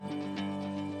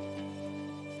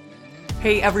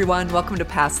Hey everyone, welcome to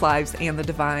Past Lives and the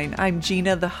Divine. I'm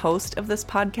Gina, the host of this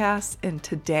podcast, and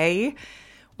today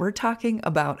we're talking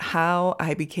about how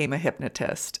I became a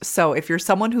hypnotist. So if you're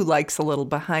someone who likes a little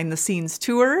behind the scenes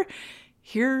tour,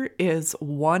 here is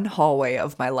one hallway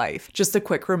of my life. Just a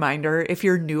quick reminder, if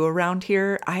you're new around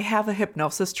here, I have a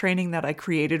hypnosis training that I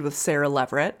created with Sarah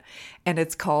Leverett, and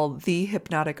it's called the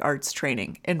Hypnotic Arts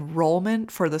Training.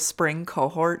 Enrollment for the spring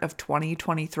cohort of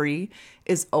 2023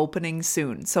 is opening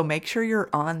soon, so make sure you're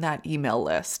on that email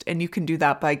list, and you can do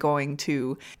that by going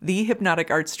to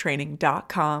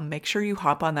thehypnoticartstraining.com. Make sure you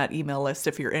hop on that email list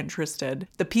if you're interested.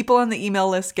 The people on the email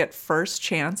list get first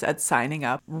chance at signing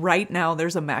up. Right now,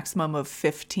 there's a maximum of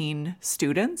 15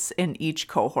 students in each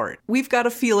cohort. We've got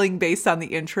a feeling based on the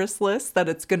interest list that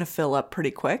it's going to fill up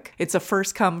pretty quick. It's a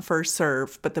first come, first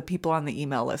serve, but the people on the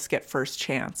email list get first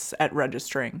chance at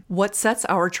registering. What sets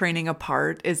our training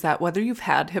apart is that whether you've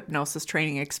had hypnosis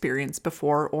training experience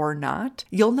before or not,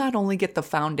 you'll not only get the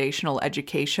foundational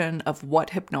education of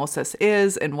what hypnosis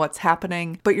is and what's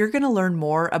happening, but you're going to learn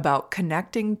more about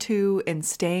connecting to and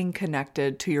staying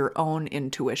connected to your own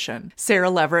intuition. Sarah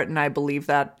Leverett and I believe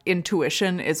that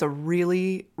intuition is a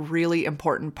really, really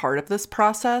important part of this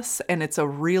process, and it's a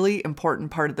really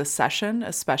important part of the session,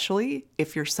 especially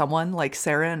if you're someone like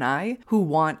Sarah and I who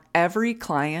want every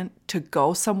client to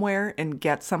go somewhere and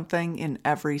get something in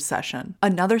every session.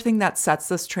 Another thing that sets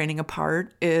this training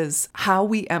apart is how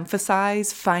we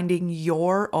emphasize finding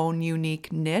your own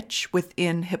unique niche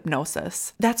within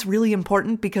hypnosis. That's really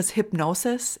important because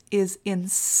hypnosis is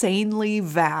insanely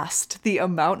vast, the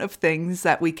amount of things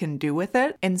that we can do with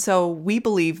it. And so we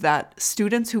believe that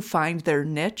students who find their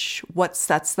niche, what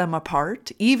sets them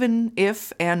apart, even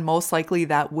if and most likely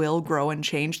that will grow and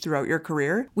change throughout your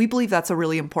career, we believe that's a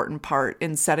really important part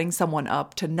in setting someone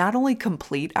up to not only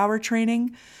complete our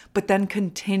training, but then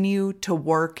continue to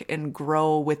work and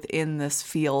grow within this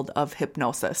field of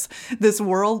hypnosis. This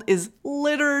world is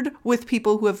littered with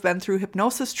people who have been through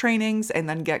hypnosis trainings and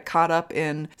then get caught up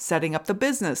in setting up the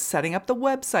business, setting up the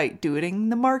website, doing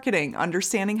the marketing,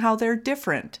 understanding how they're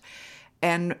different.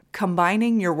 And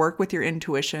combining your work with your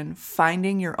intuition,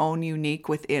 finding your own unique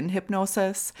within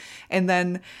hypnosis. And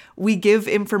then we give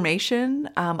information,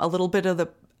 a little bit of the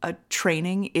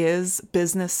training is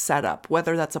business setup,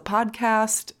 whether that's a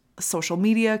podcast, a social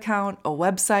media account, a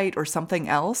website, or something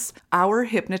else. Our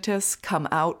hypnotists come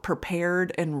out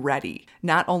prepared and ready,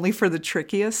 not only for the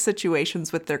trickiest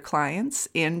situations with their clients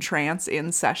in trance,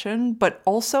 in session, but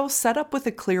also set up with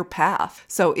a clear path.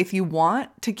 So if you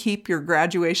want to keep your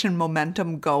graduation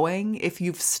momentum going, if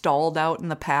you've stalled out in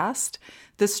the past,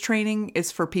 this training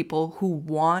is for people who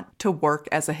want to work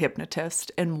as a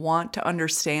hypnotist and want to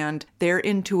understand their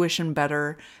intuition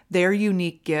better, their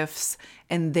unique gifts,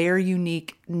 and their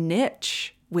unique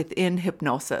niche within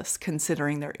hypnosis,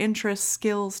 considering their interests,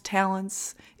 skills,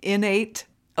 talents, innate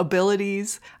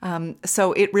abilities.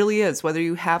 So it really is, whether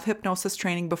you have hypnosis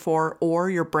training before or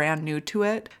you're brand new to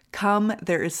it, come,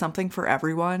 there is something for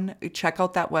everyone. Check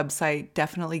out that website.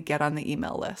 Definitely get on the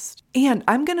email list. And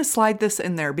I'm going to slide this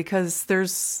in there because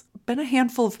there's been a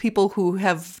handful of people who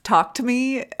have talked to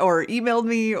me or emailed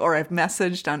me or I've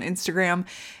messaged on Instagram,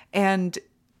 and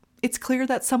it's clear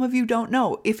that some of you don't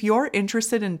know. If you're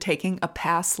interested in taking a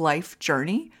past life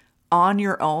journey on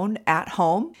your own at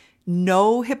home,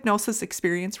 no hypnosis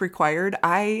experience required,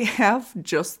 I have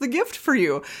just the gift for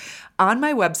you. On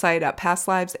my website at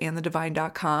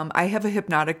pastlivesandthedivine.com, I have a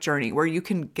hypnotic journey where you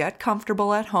can get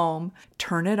comfortable at home,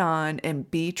 turn it on, and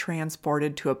be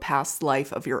transported to a past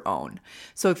life of your own.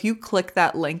 So if you click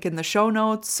that link in the show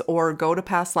notes or go to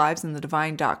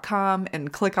pastlivesandthedivine.com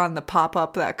and click on the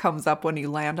pop-up that comes up when you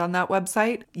land on that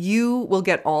website, you will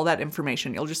get all that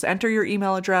information. You'll just enter your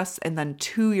email address, and then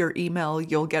to your email,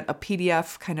 you'll get a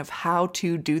PDF kind of how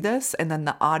to do this, and then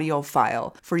the audio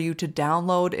file for you to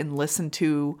download and listen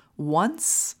to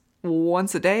once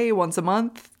a day, once a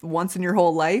month, once in your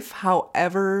whole life,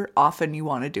 however often you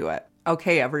want to do it.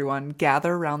 Okay, everyone,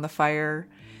 gather around the fire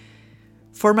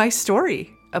for my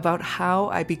story about how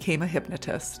I became a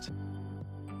hypnotist.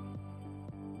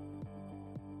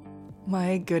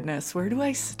 My goodness, where do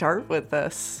I start with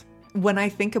this? When I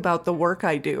think about the work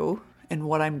I do and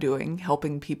what I'm doing,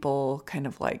 helping people kind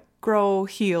of like grow,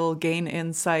 heal, gain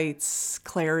insights,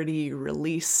 clarity,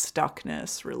 release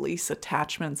stuckness, release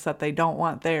attachments that they don't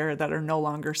want there that are no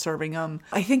longer serving them.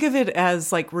 I think of it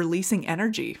as like releasing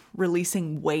energy,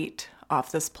 releasing weight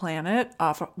off this planet,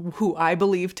 off who I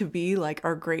believe to be like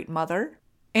our great mother.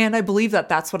 And I believe that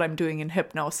that's what I'm doing in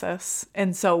hypnosis.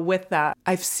 And so with that,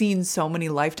 I've seen so many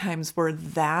lifetimes where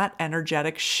that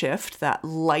energetic shift, that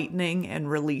lightning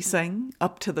and releasing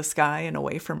up to the sky and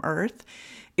away from earth,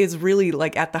 is really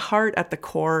like at the heart, at the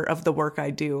core of the work I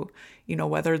do. You know,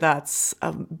 whether that's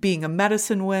being a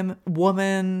medicine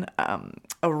woman,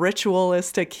 a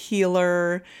ritualistic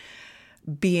healer,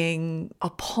 being a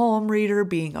palm reader,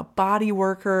 being a body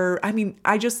worker. I mean,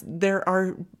 there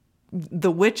are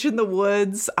the witch in the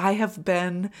woods. I have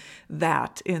been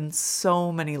that in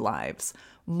so many lives,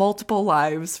 multiple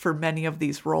lives for many of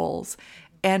these roles.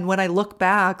 And when I look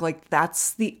back, like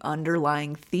that's the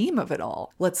underlying theme of it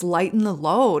all. Let's lighten the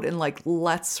load and like,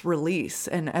 let's release.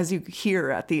 And as you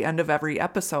hear at the end of every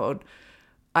episode,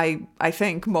 I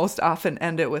think most often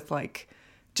end it with like,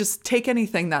 just take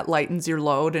anything that lightens your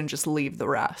load and just leave the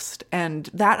rest. And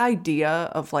that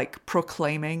idea of like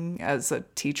proclaiming as a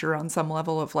teacher on some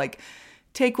level of like,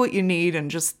 take what you need and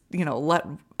just, you know, let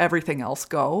everything else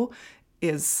go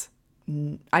is,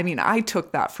 I mean, I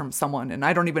took that from someone and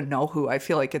I don't even know who. I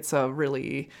feel like it's a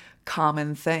really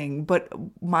common thing, but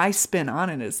my spin on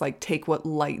it is like, take what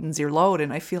lightens your load.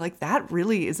 And I feel like that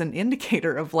really is an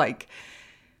indicator of like,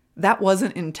 that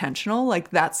wasn't intentional. Like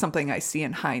that's something I see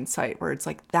in hindsight where it's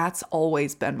like, that's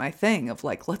always been my thing of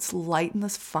like, let's lighten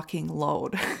this fucking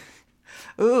load.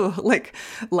 Ooh, like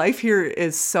life here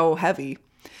is so heavy.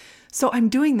 So I'm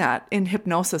doing that in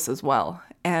hypnosis as well.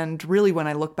 And really when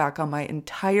I look back on my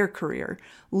entire career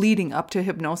leading up to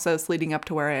hypnosis, leading up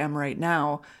to where I am right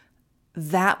now,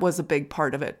 that was a big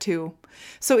part of it too.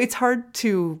 So it's hard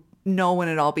to know when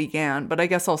it all began, but I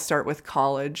guess I'll start with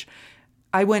college.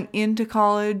 I went into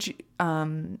college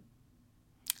with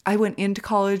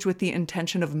the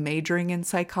intention of majoring in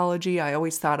psychology. I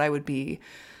always thought I would be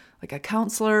like a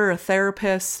counselor, a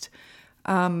therapist.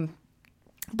 But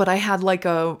I had like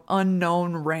a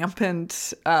unknown rampant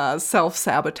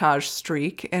self-sabotage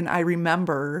streak. And I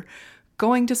remember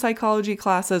going to psychology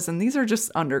classes, and these are just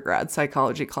undergrad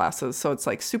psychology classes. So it's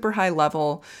like super high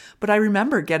level. But I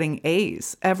remember getting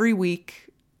A's every week.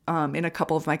 In a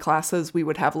couple of my classes, we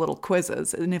would have little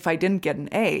quizzes. And if I didn't get an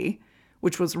A,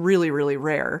 which was really, really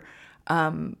rare,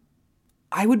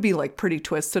 I would be like pretty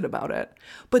twisted about it.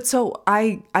 But so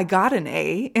I got an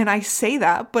A, and I say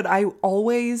that, but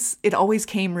it always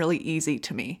came really easy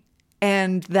to me.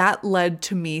 And that led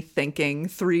to me thinking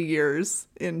 3 years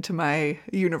into my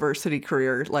university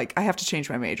career, like I have to change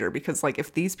my major because like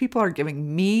if these people are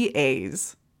giving me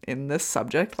A's in this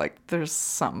subject, like there's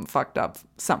something fucked up,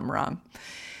 something wrong.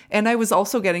 And I was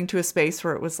also getting to a space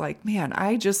where it was like, man,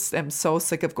 I just am so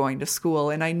sick of going to school.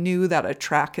 And I knew that a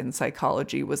track in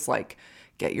psychology was like,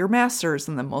 get your master's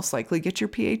and then most likely get your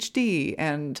PhD.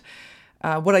 And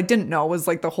what I didn't know was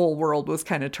like the whole world was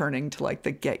kind of turning to like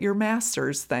the get your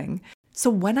master's thing. So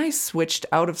when I switched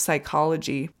out of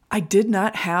psychology, I did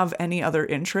not have any other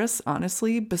interests,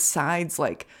 honestly, besides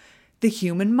like the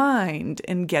human mind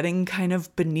and getting kind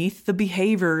of beneath the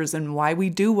behaviors and why we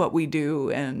do what we do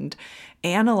and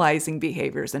analyzing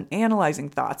behaviors and analyzing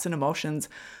thoughts and emotions.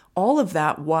 All of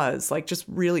that was like just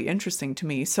really interesting to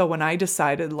me. So when I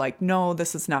decided like, no,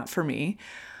 this is not for me,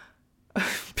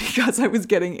 because I was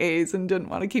getting A's and didn't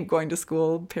want to keep going to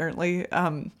school, apparently,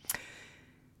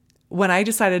 when I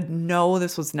decided, no,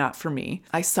 this was not for me,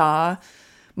 I saw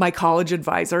my college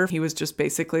advisor. He was just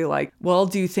basically like, well,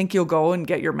 do you think you'll go and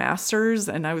get your master's?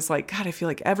 And I was like, God, I feel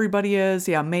like everybody is.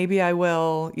 Yeah, maybe I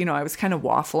will. You know, I was kind of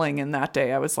waffling. And that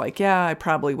day I was like, yeah, I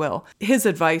probably will. His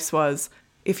advice was,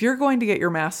 if you're going to get your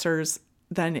master's,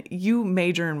 then you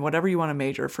major in whatever you want to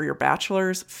major for your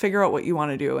bachelor's, figure out what you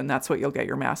want to do, and that's what you'll get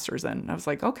your master's in. And I was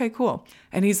like, okay, cool.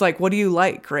 And he's like, what do you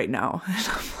like right now? And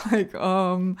I'm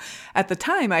like, at the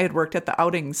time I had worked at the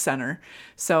outing center.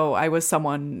 So I was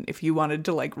someone, if you wanted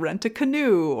to like rent a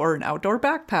canoe or an outdoor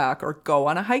backpack or go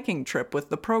on a hiking trip with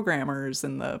the programmers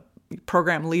and the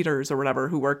program leaders or whatever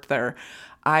who worked there,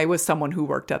 I was someone who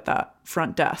worked at that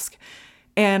front desk.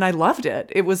 And I loved it.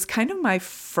 It was kind of my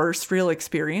first real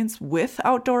experience with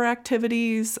outdoor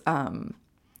activities. And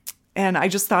I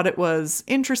just thought it was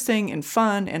interesting and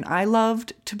fun. And I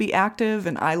loved to be active.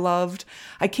 And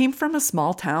I came from a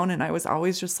small town and I was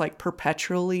always just like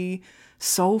perpetually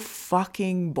so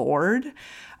fucking bored.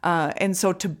 And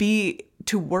so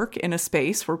to work in a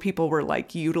space where people were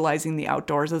like utilizing the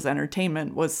outdoors as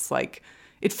entertainment was like,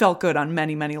 it felt good on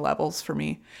many, many levels for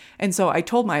me. And so I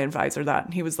told my advisor that,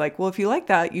 and he was like, well, if you like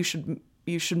that, you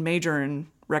should major in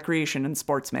recreation and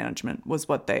sports management was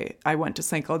what I went to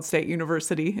St. Cloud State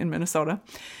University in Minnesota,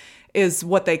 is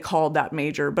what they called that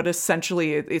major. But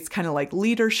essentially it's kind of like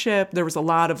leadership. There was a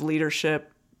lot of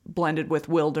leadership blended with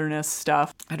wilderness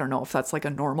stuff. I don't know if that's like a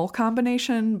normal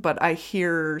combination, but I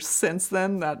hear since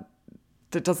then that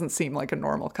it doesn't seem like a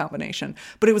normal combination.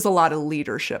 But it was a lot of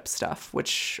leadership stuff,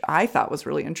 which I thought was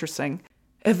really interesting.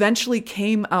 Eventually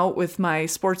came out with my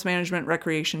sports management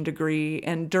recreation degree,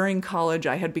 and during college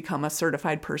I had become a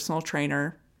certified personal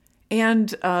trainer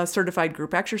and a certified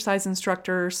group exercise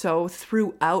instructor. So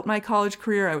throughout my college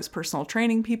career, I was personal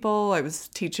training people, I was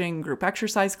teaching group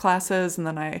exercise classes, and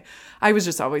then I was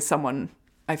just always someone,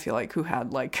 I feel like, who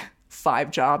had like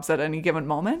 5 jobs at any given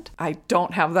moment. I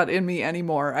don't have that in me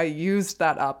anymore. I used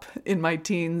that up in my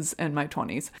teens and my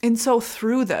 20s. And so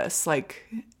through this, like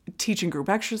teaching group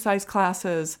exercise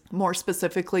classes, more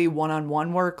specifically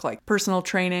one-on-one work, like personal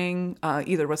training,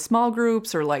 either with small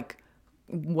groups or like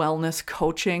wellness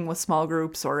coaching with small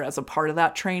groups or as a part of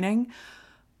that training,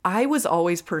 I was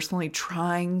always personally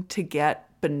trying to get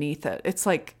beneath it. It's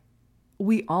like,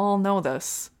 we all know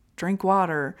this. Drink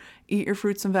water, eat your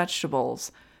fruits and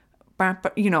vegetables,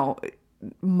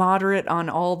 moderate on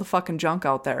all the fucking junk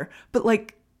out there. But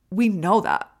like, we know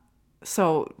that.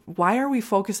 So why are we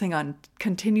focusing on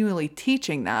continually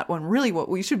teaching that when really what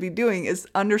we should be doing is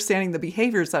understanding the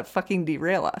behaviors that fucking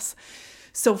derail us?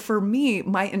 So for me,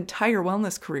 my entire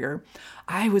wellness career,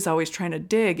 I was always trying to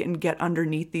dig and get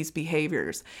underneath these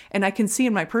behaviors. And I can see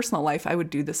in my personal life, I would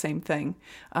do the same thing.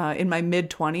 In my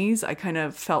mid-20s, I kind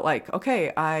of felt like,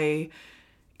 okay, I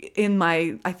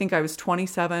think I was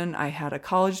 27, I had a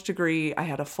college degree, I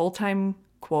had a full-time,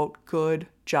 quote, good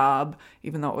job,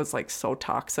 even though it was like so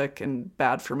toxic and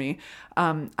bad for me.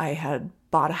 I had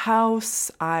bought a house.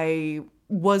 I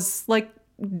was like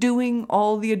doing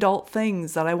all the adult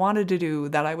things that I wanted to do,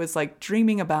 that I was like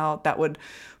dreaming about, that would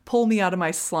pull me out of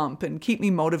my slump and keep me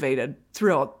motivated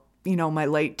throughout, my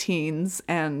late teens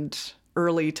and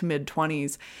early to mid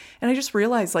 20s. And I just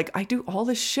realized, like, I do all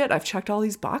this shit. I've checked all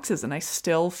these boxes and I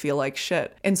still feel like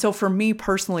shit. And so for me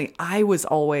personally, I was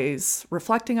always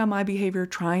reflecting on my behavior,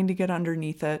 trying to get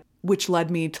underneath it, which led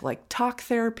me to like talk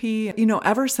therapy.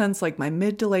 Ever since like my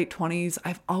mid to late 20s,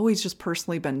 I've always just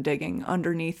personally been digging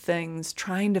underneath things,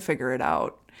 trying to figure it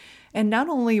out. And not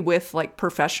only with like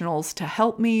professionals to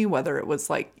help me, whether it was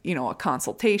like, a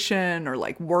consultation or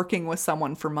like working with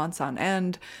someone for months on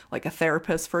end, like a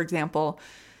therapist, for example,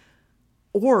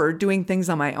 or doing things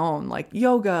on my own, like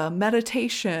yoga,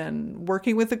 meditation,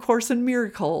 working with A Course in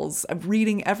Miracles,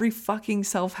 reading every fucking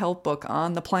self-help book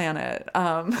on the planet,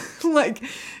 like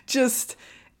just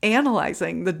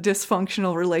analyzing the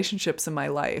dysfunctional relationships in my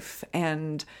life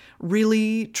and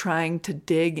really trying to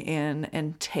dig in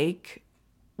and take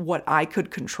what I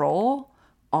could control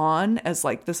on as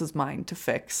like, this is mine to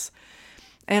fix.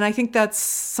 And I think that's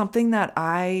something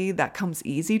that comes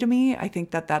easy to me. I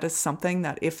think that is something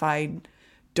that if I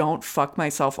don't fuck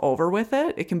myself over with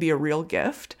it, it can be a real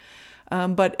gift.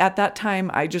 But at that time,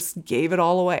 I just gave it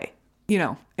all away.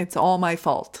 It's all my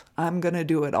fault. I'm going to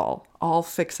do it all. I'll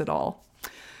fix it all,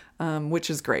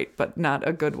 which is great, but not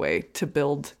a good way to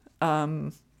build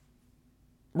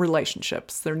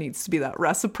relationships. There needs to be that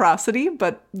reciprocity,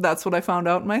 but that's what I found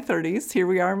out in my 30s. Here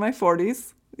we are in my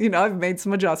 40s. I've made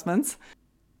some adjustments.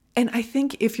 And I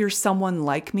think if you're someone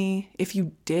like me, if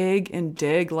you dig and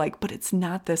dig, like, but it's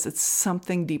not this, it's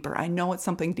something deeper. I know it's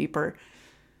something deeper.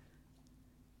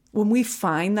 When we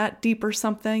find that deeper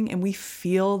something and we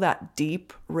feel that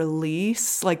deep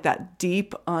release, like that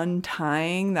deep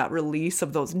untying, that release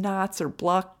of those knots or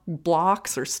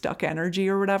blocks or stuck energy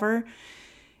or whatever,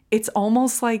 it's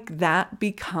almost like that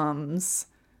becomes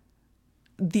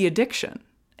the addiction.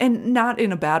 And not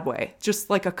in a bad way, just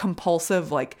like a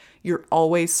compulsive, like you're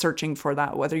always searching for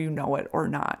that, whether you know it or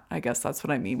not. I guess that's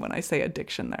what I mean when I say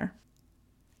addiction there.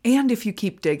 And if you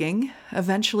keep digging,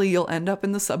 eventually you'll end up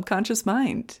in the subconscious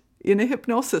mind in a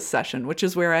hypnosis session, which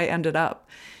is where I ended up.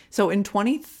 So in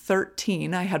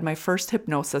 2013, I had my first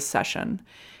hypnosis session,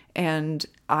 and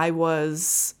I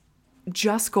was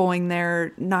just going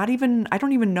there, I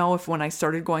don't even know if when I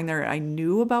started going there, I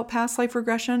knew about past life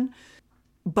regression,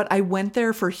 but I went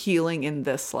there for healing in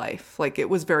this life. Like it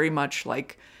was very much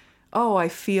like, oh, I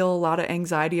feel a lot of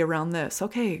anxiety around this.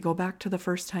 Okay, go back to the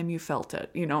first time you felt it,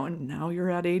 and now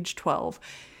you're at age 12.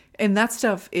 And that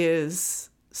stuff is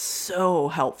so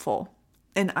helpful.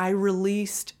 And I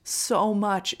released so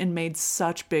much and made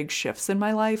such big shifts in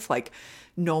my life, like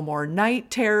no more night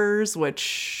terrors,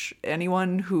 which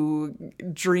anyone who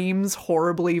dreams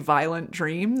horribly violent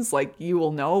dreams, like you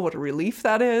will know what a relief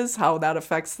that is, how that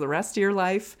affects the rest of your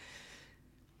life.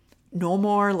 No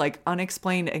more like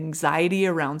unexplained anxiety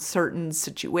around certain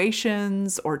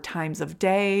situations or times of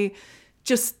day,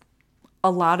 just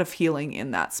a lot of healing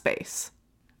in that space.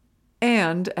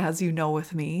 And as you know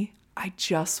with me, I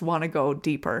just want to go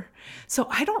deeper. So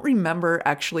I don't remember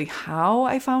actually how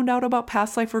I found out about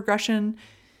past life regression.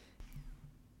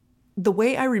 The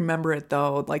way I remember it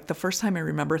though, like the first time I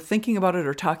remember thinking about it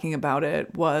or talking about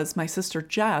it was my sister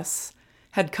Jess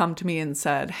had come to me and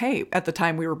said, hey, at the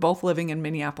time we were both living in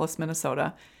Minneapolis,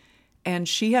 Minnesota, and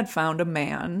she had found a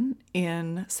man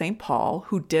in St. Paul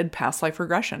who did past life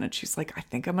regression. And she's like, I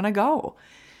think I'm going to go.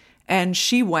 And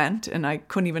she went, and I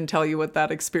couldn't even tell you what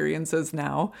that experience is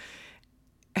now,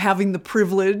 having the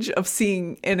privilege of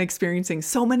seeing and experiencing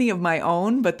so many of my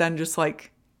own, but then just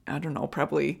like, I don't know,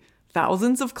 probably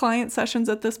thousands of client sessions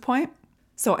at this point.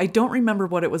 So I don't remember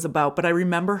what it was about, but I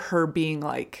remember her being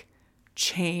like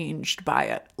changed by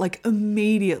it, like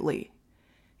immediately.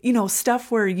 You know,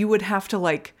 stuff where you would have to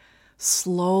like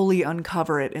slowly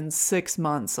uncover it in 6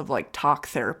 months of like talk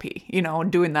therapy, you know,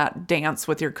 doing that dance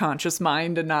with your conscious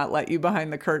mind and not let you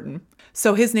behind the curtain.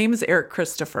 So his name is Eric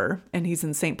Christopher, and he's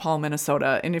in St. Paul,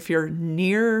 Minnesota. And if you're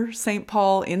near St.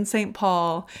 Paul, in St.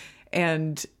 Paul,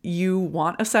 and you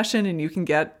want a session and you can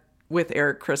get with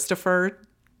Eric Christopher,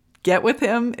 get with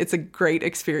him. It's a great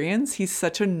experience. He's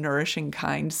such a nourishing,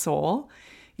 kind soul.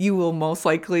 You will most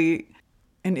likely,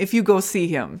 and if you go see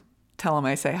him, tell him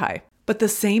I say hi. But the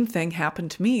same thing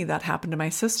happened to me that happened to my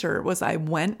sister was I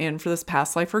went in for this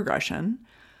past life regression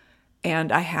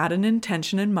and I had an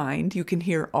intention in mind. You can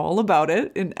hear all about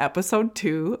it in episode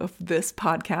 2 of this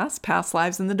podcast, Past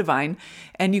Lives in the Divine.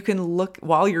 And you can look,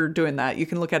 while you're doing that, you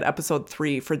can look at episode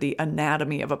 3 for the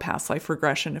anatomy of a past life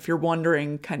regression if you're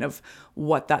wondering kind of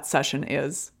what that session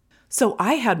is. So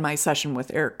I had my session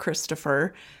with Eric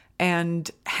Christopher and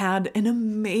had an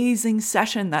amazing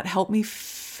session that helped me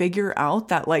figure out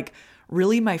that like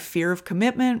really my fear of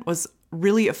commitment was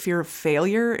really a fear of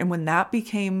failure. And when that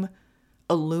became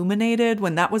illuminated,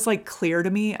 when that was like clear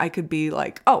to me, I could be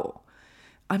like, oh,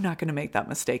 I'm not going to make that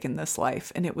mistake in this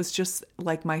life. And it was just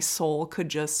like my soul could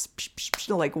just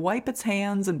like wipe its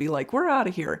hands and be like, we're out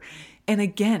of here. And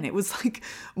again, it was like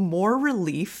more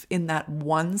relief in that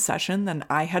one session than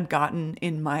I had gotten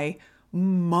in my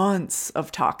months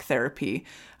of talk therapy.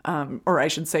 Or I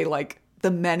should say like the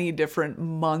many different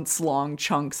months-long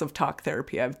chunks of talk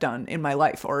therapy I've done in my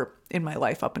life, or in my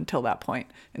life up until that point,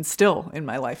 and still in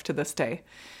my life to this day.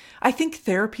 I think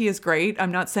therapy is great.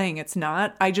 I'm not saying it's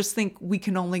not. I just think we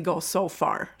can only go so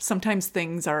far. Sometimes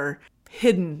things are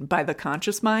hidden by the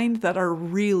conscious mind that are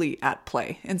really at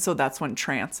play. And so that's when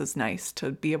trance is nice,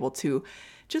 to be able to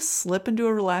just slip into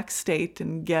a relaxed state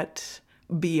and get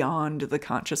beyond the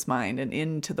conscious mind and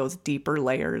into those deeper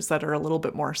layers that are a little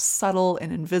bit more subtle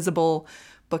and invisible,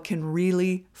 but can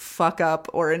really fuck up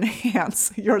or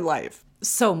enhance your life.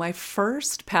 So my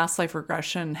first past life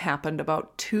regression happened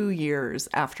about 2 years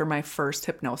after my first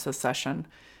hypnosis session,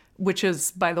 which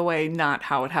is, by the way, not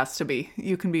how it has to be.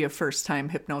 You can be a first-time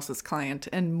hypnosis client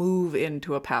and move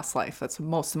into a past life. That's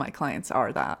most of my clients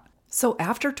are that. So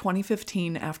after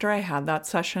 2015, after I had that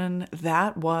session,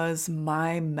 that was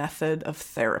my method of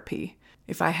therapy.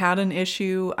 If I had an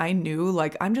issue, I knew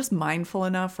like I'm just mindful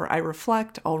enough where I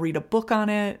reflect, I'll read a book on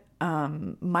it.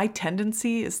 My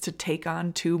tendency is to take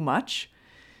on too much.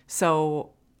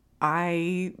 So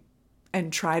I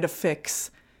try to fix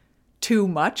too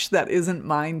much that isn't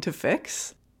mine to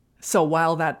fix. So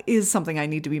while that is something I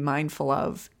need to be mindful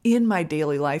of in my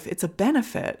daily life, it's a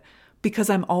benefit because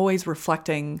I'm always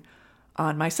reflecting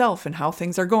on myself and how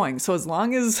things are going. So as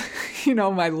long as,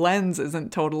 my lens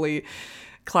isn't totally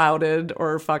clouded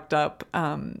or fucked up,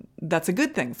 that's a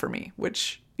good thing for me,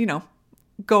 which,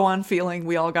 go on feeling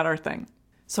we all got our thing.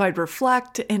 So I'd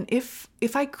reflect, and if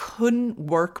I couldn't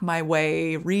work my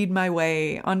way, read my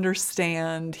way,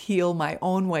 understand, heal my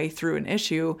own way through an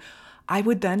issue, I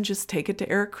would then just take it to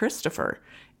Eric Christopher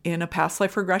in a past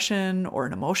life regression or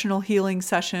an emotional healing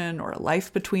session or a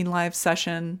life between lives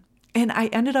session. And I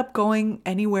ended up going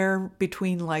anywhere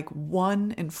between like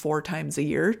 1 and 4 times a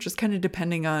year, just kind of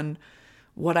depending on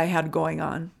what I had going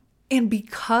on. And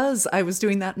because I was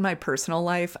doing that in my personal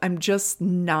life, I'm just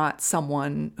not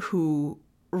someone who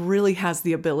really has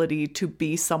the ability to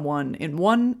be someone in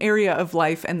one area of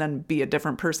life and then be a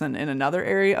different person in another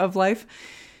area of life.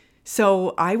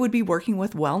 So I would be working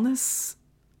with wellness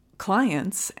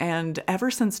clients, and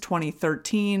ever since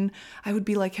 2013, I would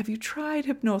be like, have you tried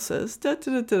hypnosis?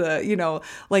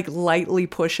 Like lightly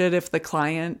push it if the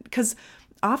client, because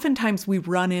oftentimes we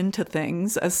run into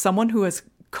things as someone who has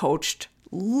coached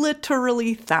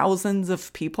literally thousands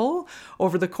of people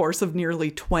over the course of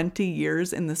nearly 20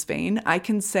 years in this vein. I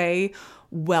can say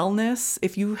Wellness,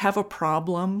 if you have a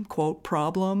problem, quote,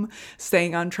 problem,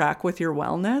 staying on track with your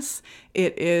wellness,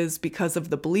 it is because of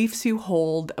the beliefs you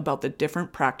hold about the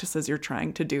different practices you're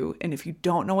trying to do. And if you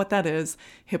don't know what that is,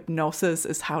 hypnosis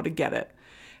is how to get it.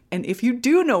 And if you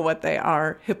do know what they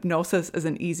are, hypnosis is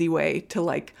an easy way to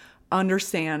like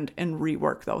understand and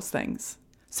rework those things.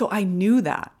 So I knew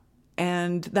that.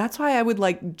 And that's why I would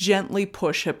like gently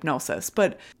push hypnosis.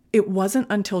 But it wasn't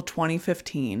until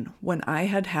 2015 when I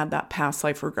had that past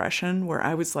life regression where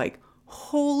I was like,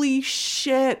 holy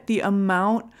shit, the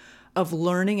amount of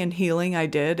learning and healing I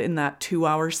did in that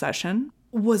 2-hour session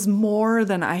was more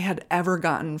than I had ever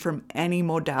gotten from any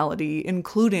modality,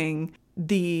 including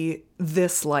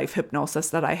this life hypnosis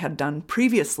that I had done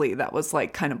previously that was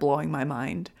like kind of blowing my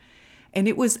mind. And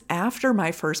it was after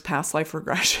my first past life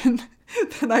regression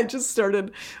that I just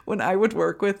started, when I would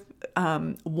work with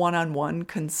one-on-one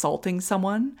consulting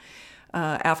someone.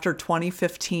 After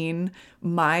 2015,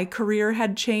 my career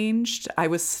had changed. I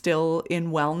was still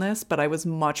in wellness, but I was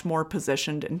much more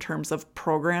positioned in terms of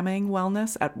programming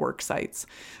wellness at work sites.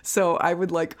 So I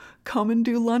would like come and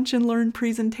do lunch and learn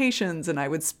presentations, and I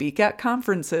would speak at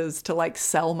conferences to like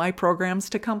sell my programs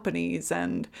to companies,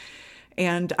 and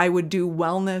I would do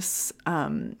wellness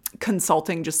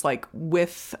consulting just like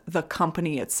with the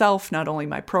company itself, not only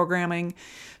my programming.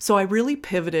 So I really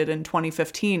pivoted in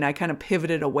 2015. I kind of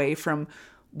pivoted away from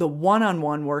the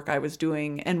one-on-one work I was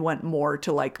doing and went more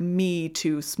to like me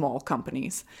to small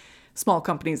companies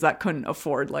that couldn't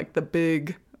afford like the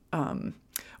big,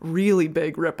 really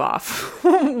big ripoff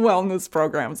wellness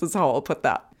programs is how I'll put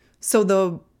that. So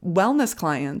the wellness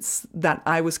clients that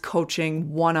I was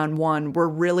coaching one-on-one were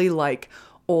really like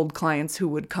old clients who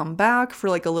would come back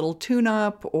for like a little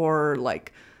tune-up, or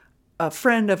like a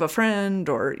friend of a friend,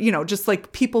 or, you know, just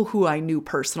like people who I knew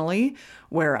personally,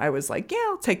 where I was like, yeah,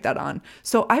 I'll take that on.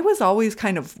 So I was always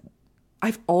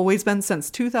I've always been, since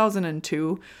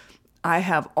 2002, I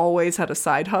have always had a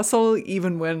side hustle,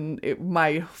 even when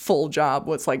my full job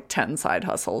was like 10 side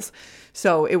hustles.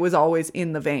 So it was always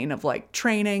in the vein of like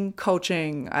training,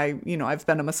 coaching. I've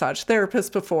been a massage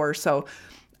therapist before. So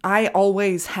I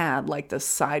always had like this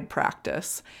side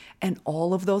practice. And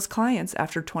all of those clients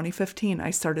after 2015, I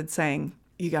started saying,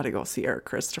 you got to go see Eric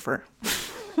Christopher.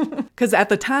 Because at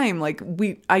the time, like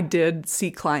I did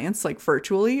see clients like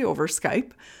virtually over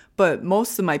Skype, but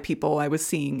most of my people I was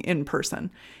seeing in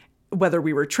person, whether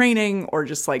we were training or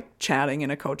just like chatting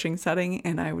in a coaching setting.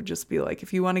 And I would just be like,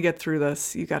 if you want to get through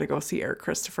this, you got to go see Eric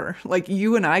Christopher. Like,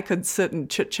 you and I could sit and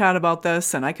chit chat about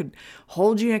this, and I could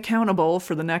hold you accountable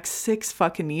for the next 6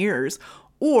 fucking years.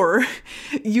 Or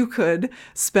you could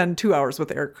spend 2 hours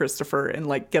with Eric Christopher and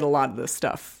like get a lot of this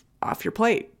stuff off your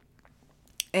plate.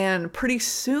 And pretty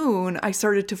soon I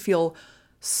started to feel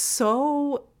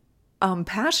so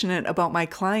passionate about my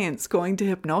clients going to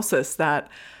hypnosis that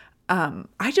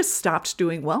I just stopped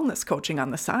doing wellness coaching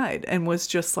on the side, and was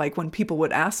just like, when people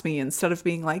would ask me, instead of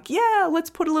being like, yeah, let's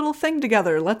put a little thing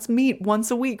together, let's meet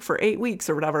once a week for 8 weeks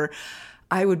or whatever,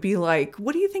 I would be like,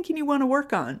 what are you thinking you want to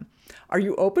work on? Are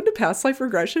you open to past life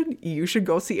regression? You should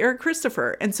go see Eric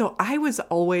Christopher. And so I was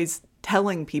always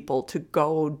telling people to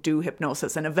go do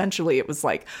hypnosis. And eventually it was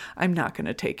like, I'm not going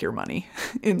to take your money,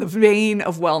 in the vein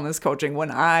of wellness coaching,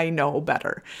 when I know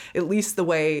better. At least the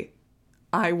way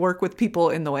I work with people,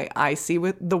 in the way I see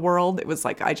with the world, it was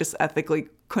like I just ethically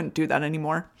couldn't do that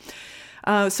anymore.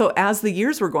 So as the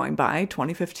years were going by,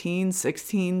 2015,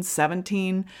 16,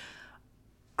 17,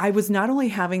 I was not only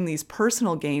having these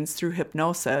personal gains through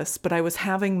hypnosis, but I was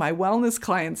having my wellness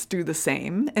clients do the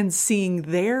same and seeing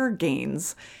their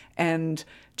gains and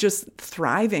just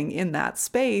thriving in that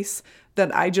space,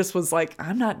 that I just was like,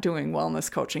 I'm not doing wellness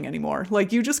coaching anymore.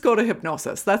 Like, you just go to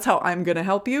hypnosis. That's how I'm going to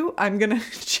help you. I'm going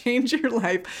to change your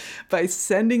life by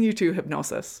sending you to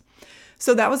hypnosis.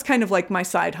 So that was kind of like my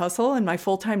side hustle, and my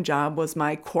full-time job was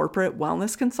my corporate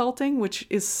wellness consulting, which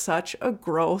is such a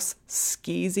gross,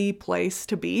 skeezy place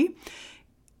to be,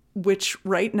 which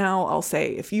right now I'll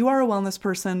say, if you are a wellness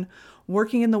person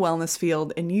working in the wellness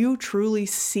field and you truly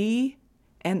see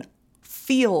and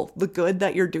feel the good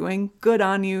that you're doing, good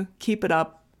on you, keep it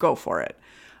up, go for it.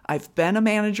 I've been a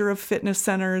manager of fitness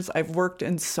centers. I've worked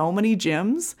in so many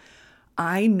gyms.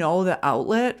 I know the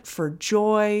outlet for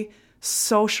joy,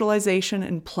 socialization,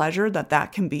 and pleasure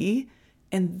that can be,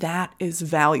 and that is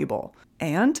valuable.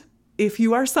 And if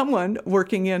you are someone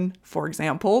working in, for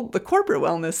example, the corporate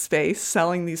wellness space,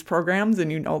 selling these programs,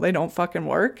 and you know they don't fucking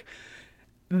work,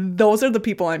 those are the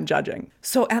people I'm judging.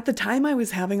 So at the time I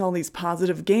was having all these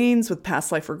positive gains with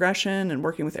past life regression and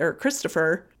working with Eric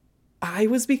Christopher, I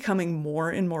was becoming more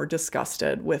and more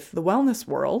disgusted with the wellness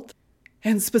world.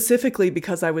 And specifically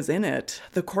because I was in it,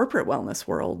 the corporate wellness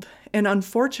world. And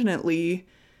unfortunately,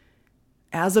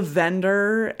 as a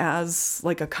vendor, as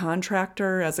like a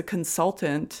contractor, as a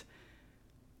consultant,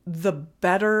 the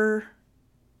better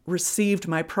received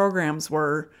my programs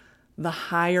were, the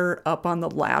higher up on the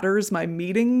ladders my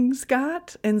meetings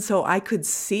got. And so I could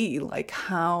see like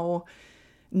how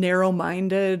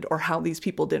narrow-minded or how these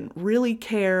people didn't really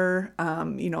care.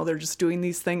 They're just doing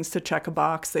these things to check a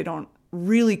box. They don't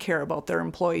really care about their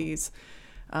employees.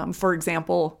 For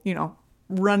example,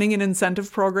 running an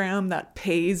incentive program that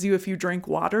pays you if you drink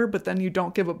water, but then you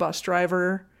don't give a bus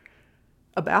driver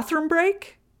a bathroom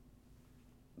break.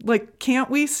 Like, can't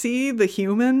we see the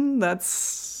human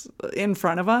that's in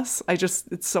front of us?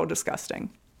 It's so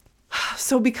disgusting.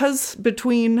 So because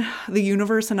between the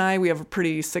universe and I, we have a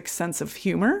pretty sick sense of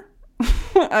humor,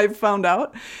 I've found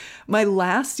out. My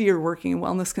last year working in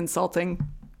wellness consulting,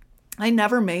 I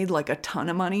never made like a ton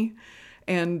of money.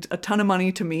 And a ton of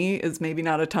money to me is maybe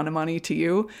not a ton of money to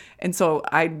you. And so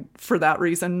for that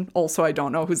reason, also, I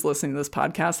don't know who's listening to this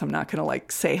podcast. I'm not going to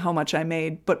like say how much I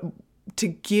made, but to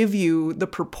give you the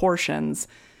proportions,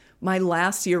 my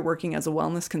last year working as a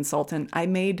wellness consultant, I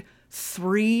made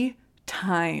 3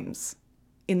 times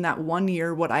in that 1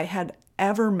 year what I had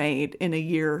ever made in a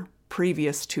year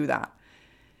previous to that.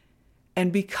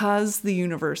 And because the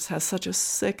universe has such a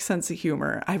sick sense of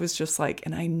humor, I was just like,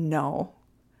 and I know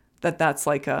that that's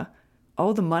like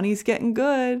oh, the money's getting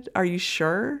good. Are you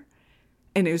sure?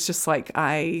 And it was just like,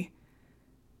 I'll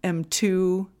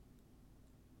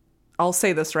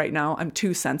say this right now, I'm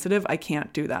too sensitive. I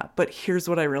can't do that. But here's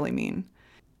what I really mean.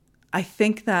 I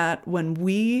think that when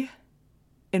we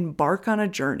embark on a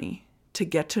journey to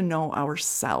get to know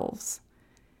ourselves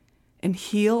and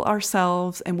heal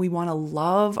ourselves, and we want to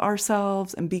love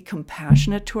ourselves and be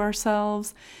compassionate to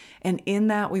ourselves, and in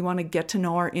that we want to get to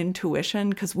know our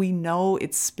intuition because we know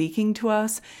it's speaking to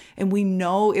us and we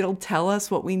know it'll tell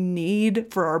us what we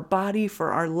need for our body,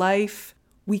 for our life.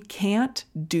 We can't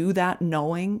do that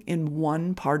knowing in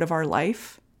one part of our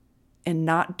life and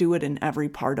not do it in every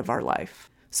part of our life.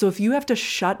 So if you have to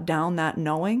shut down that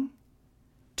knowing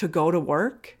to go to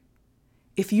work,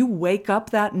 if you wake up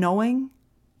that knowing,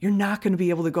 you're not going to be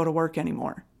able to go to work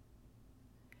anymore.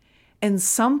 And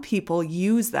some people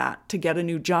use that to get a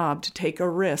new job, to take a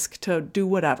risk, to do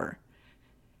whatever.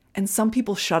 And some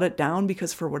people shut it down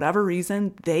because for whatever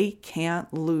reason, they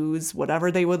can't lose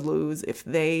whatever they would lose if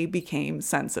they became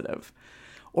sensitive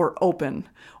or open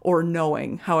or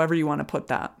knowing, however you want to put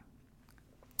that.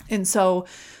 And so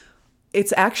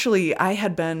it's actually, I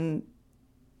had been,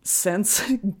 since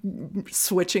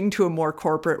switching to a more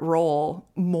corporate role,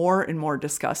 more and more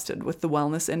disgusted with the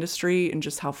wellness industry and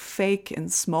just how fake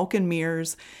and smoke and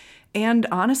mirrors and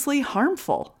honestly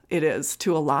harmful it is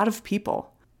to a lot of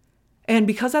people. And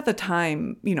because at the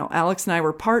time, Alex and I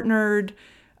were partnered,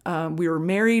 we were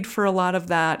married for a lot of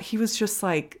that. He was just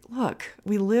like, look,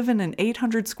 we live in an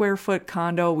 800 square foot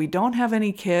condo. We don't have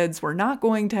any kids. We're not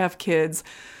going to have kids.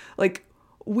 Like,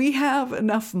 we have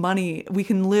enough money. We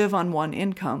can live on one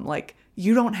income. Like,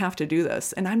 you don't have to do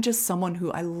this. And I'm just someone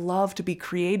who I love to be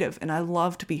creative and I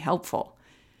love to be helpful.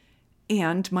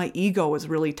 And my ego was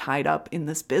really tied up in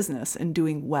this business and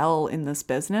doing well in this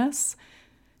business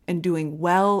and doing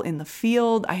well in the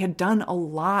field. I had done a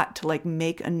lot to like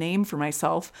make a name for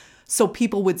myself so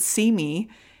people would see me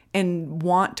and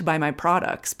want to buy my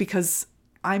products because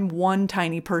I'm one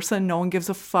tiny person. No one gives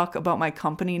a fuck about my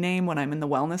company name when I'm in the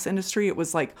wellness industry. It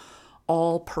was like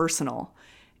all personal.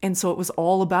 And so it was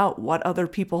all about what other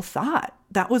people thought.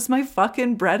 That was my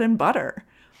fucking bread and butter.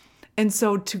 And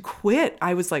so to quit,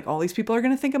 I was like, all these people are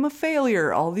going to think I'm a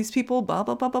failure. All these people, blah,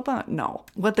 blah, blah, blah, blah. No.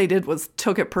 What they did was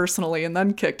took it personally and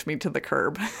then kicked me to the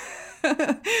curb,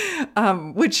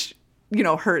 which,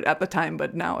 hurt at the time,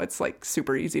 but now it's like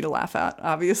super easy to laugh at.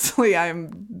 Obviously,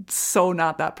 I'm so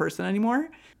not that person anymore.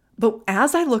 But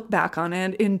as I look back on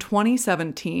it, in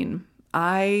 2017,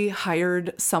 I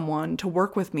hired someone to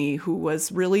work with me who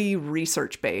was really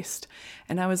research-based.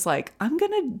 And I was like, I'm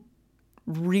going to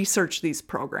research these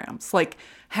programs, like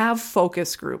have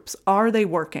focus groups. Are they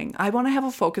working? I want to have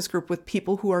a focus group with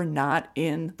people who are not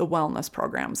in the wellness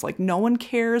programs. Like no one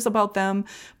cares about them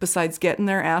besides getting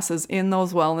their asses in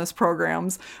those wellness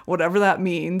programs, whatever that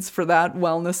means for that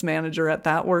wellness manager at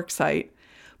that work site.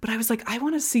 But I was like, I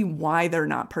want to see why they're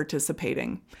not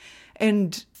participating.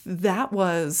 And that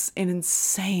was an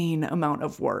insane amount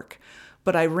of work.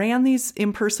 But I ran these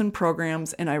in-person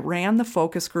programs and I ran the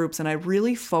focus groups and I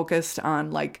really focused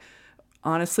on like,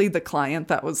 honestly, the client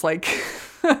that was like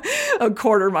a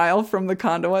quarter mile from the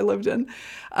condo I lived in,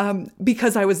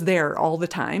 because I was there all the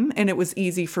time. And it was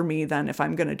easy for me then, if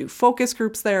I'm going to do focus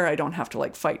groups there, I don't have to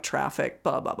like fight traffic,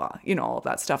 blah, blah, blah, all of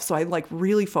that stuff. So I like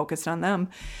really focused on them.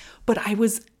 But I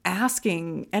was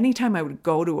asking, anytime I would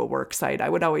go to a work site, I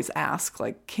would always ask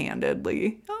like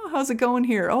candidly, oh, how's it going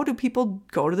here? Oh, do people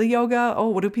go to the yoga? Oh,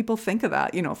 what do people think of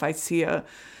that? If I see a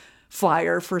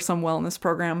flyer for some wellness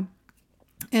program.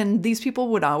 And these people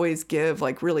would always give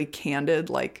like really candid,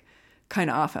 like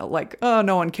kind of off, like, oh,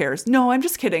 no one cares. No, I'm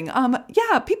just kidding.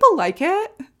 Yeah, people like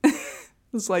it.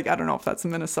 It's like, I don't know if that's a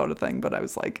Minnesota thing, but I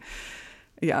was like,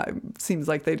 yeah, it seems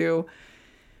like they do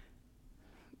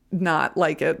not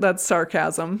like it. That's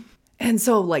sarcasm. And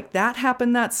so like that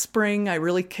happened that spring. I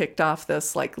really kicked off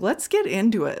this, like, let's get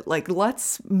into it. Like,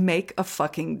 let's make a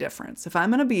fucking difference. If I'm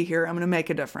going to be here, I'm going to make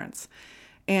a difference.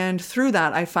 And through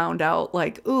that, I found out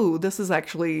like, ooh, this is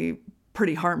actually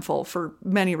pretty harmful for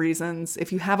many reasons.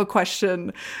 If you have a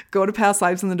question, go to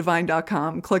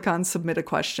pastlivesinthedivine.com, click on submit a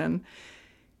question.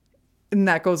 And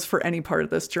that goes for any part of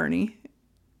this journey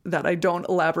that I don't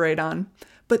elaborate on.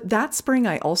 But that spring,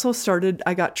 I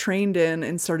got trained in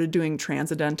and started doing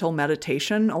transcendental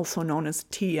meditation, also known as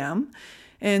TM.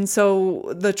 And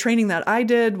so the training that I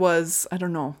did was, I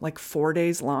don't know, like 4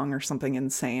 days long or something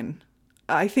insane.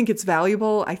 I think it's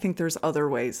valuable. I think there's other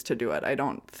ways to do it. I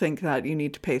don't think that you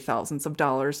need to pay thousands of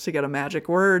dollars to get a magic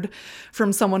word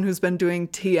from someone who's been doing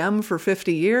TM for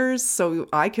 50 years. So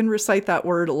I can recite that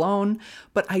word alone.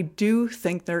 But I do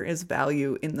think there is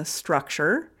value in the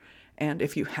structure. And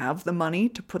if you have the money,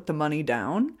 to put the money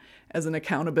down as an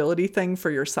accountability thing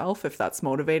for yourself, if that's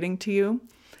motivating to you.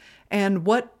 And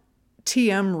what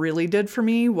TM really did for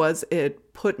me was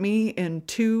it put me in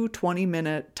 2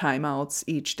 20-minute timeouts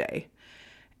each day.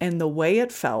 And the way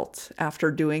it felt after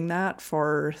doing that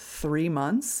for 3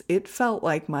 months, it felt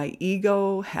like my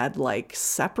ego had like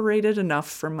separated enough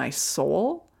from my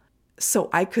soul so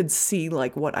I could see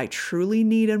like what I truly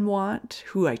need and want,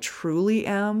 who I truly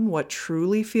am, what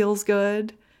truly feels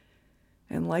good.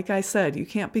 And like I said, you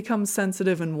can't become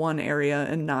sensitive in one area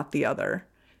and not the other.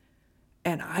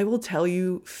 And I will tell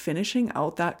you, finishing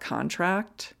out that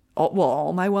contract,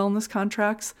 all my wellness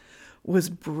contracts, was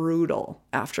brutal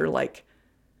after like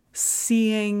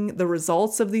seeing the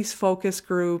results of these focus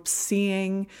groups,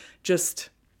 seeing just,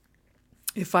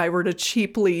 if I were to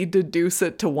cheaply deduce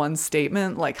it to one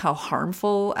statement, like how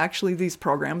harmful actually these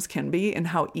programs can be and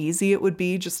how easy it would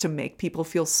be just to make people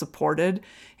feel supported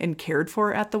and cared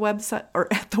for at the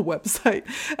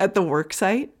work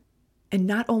site. And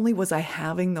not only was I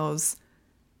having those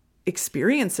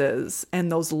experiences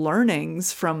and those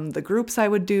learnings from the groups I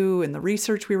would do and the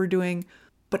research we were doing,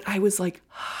 but I was like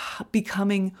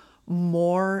becoming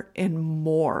more and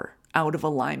more out of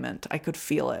alignment. I could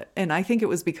feel it. And I think it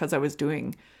was because I was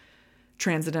doing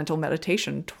transcendental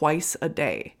meditation twice a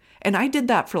day. And I did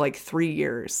that for like 3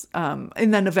 years.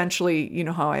 And then eventually, you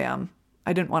know how I am.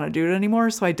 I didn't want to do it anymore,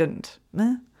 so I didn't.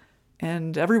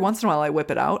 And every once in a while I whip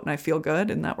it out and I feel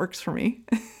good, and that works for me.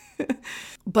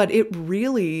 But it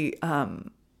really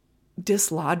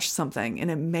dislodged something,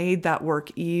 and it made that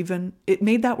work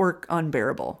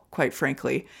unbearable, quite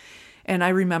frankly. And I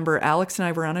remember Alex and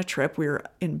I were on a trip. We were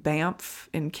in Banff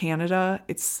in Canada.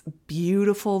 It's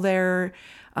beautiful there.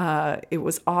 It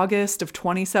was August of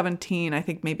 2017, I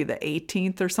think maybe the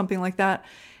 18th or something like that.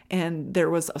 And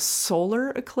there was a solar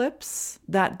eclipse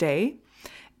that day.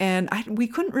 And we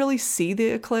couldn't really see the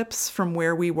eclipse from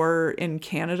where we were in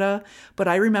Canada. But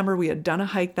I remember we had done a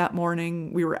hike that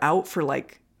morning. We were out for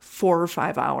like 4 or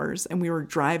 5 hours, and we were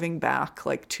driving back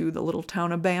like to the little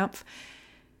town of Banff.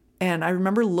 And I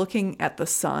remember looking at the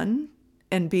sun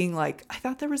and being like, I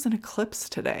thought there was an eclipse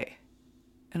today.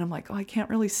 And I'm like, oh, I can't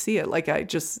really see it. Like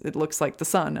it looks like the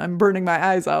sun. I'm burning my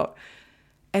eyes out.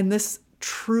 And this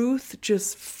truth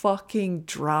just fucking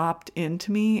dropped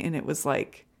into me. And it was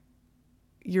like,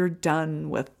 you're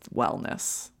done with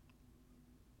wellness.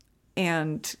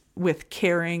 And with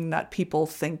caring that people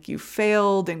think you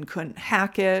failed and couldn't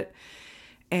hack it.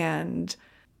 And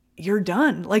you're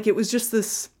done. Like it was just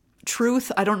this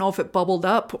truth. I don't know if it bubbled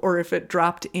up or if it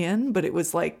dropped in, but it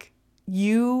was like,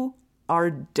 you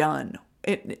are done.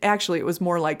 It was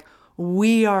more like,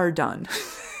 we are done.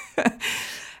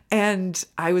 And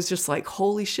I was just like,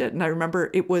 holy shit. And I remember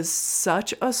it was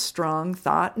such a strong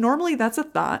thought. Normally that's a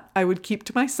thought I would keep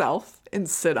to myself and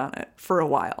sit on it for a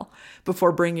while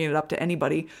before bringing it up to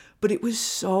anybody. But it was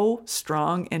so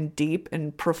strong and deep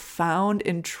and profound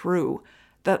and true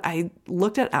that I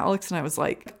looked at Alex and I was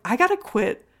like, I got to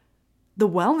quit the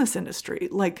wellness industry.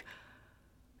 Like,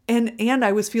 and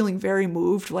I was feeling very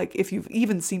moved. Like if you've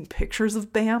even seen pictures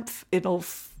of Banff, it'll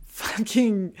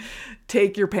fucking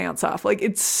take your pants off. Like,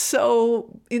 it's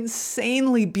so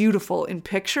insanely beautiful in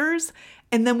pictures.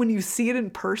 And then when you see it in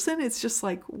person, it's just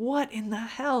like, what in the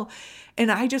hell? And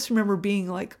I just remember being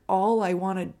like, all I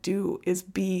want to do is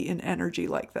be in energy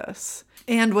like this.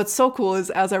 And what's so cool is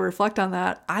as I reflect on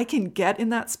that, I can get in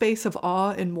that space of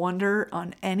awe and wonder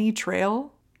on any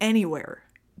trail, anywhere,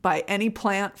 by any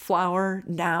plant, flower,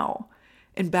 now.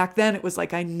 And back then it was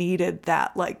like I needed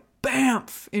that, like,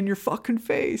 bamf in your fucking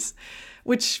face,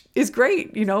 which is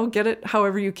great, you know, get it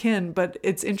however you can. But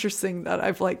it's interesting that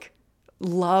I've like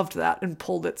loved that and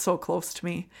pulled it so close to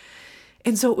me.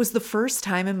 And so it was the first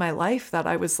time in my life that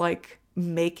I was like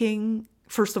making,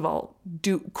 first of all,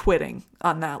 quitting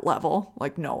on that level.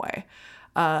 Like, no way.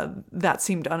 That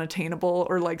seemed unattainable,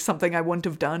 or like something I wouldn't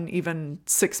have done even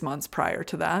 6 months prior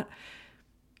to that.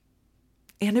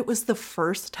 And it was the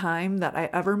first time that I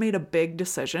ever made a big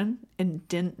decision and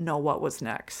didn't know what was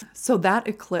next. So that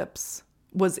eclipse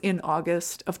was in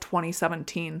August of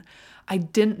 2017. I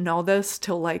didn't know this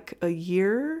till like a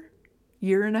year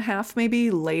and a half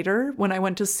maybe later, when I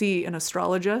went to see an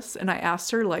astrologist and I asked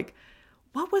her, like,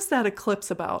 what was that eclipse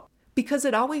about? Because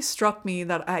it always struck me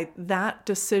that that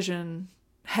decision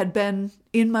had been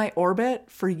in my orbit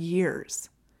for years.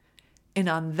 And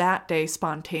on that day,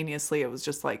 spontaneously, it was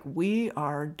just like, we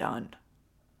are done.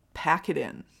 Pack it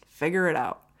in, figure it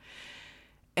out.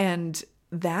 And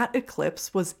that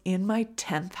eclipse was in my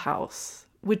 10th house,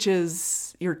 which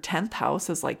is, your 10th house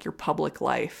is like your public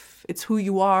life. It's who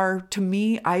you are. To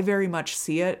me, I very much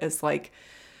see it as like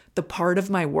the part of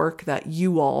my work that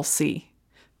you all see,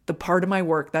 the part of my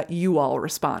work that you all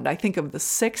respond. I think of the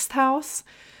 6th house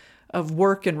of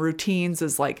work and routines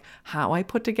as like how I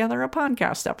put together a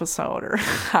podcast episode, or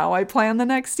how I plan the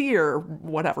next year, or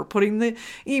whatever, putting the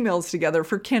emails together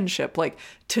for kinship. Like,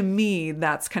 to me,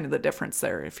 that's kind of the difference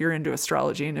there. If you're into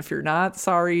astrology, and if you're not,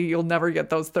 sorry, you'll never get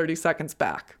those 30 seconds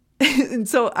back. And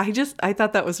so I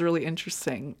thought that was really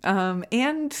interesting,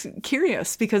 and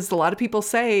curious, because a lot of people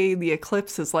say the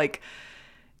eclipse is like,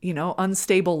 you know,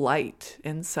 unstable light.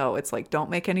 And so it's like,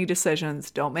 don't make any decisions,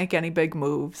 don't make any big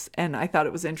moves. And I thought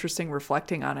it was interesting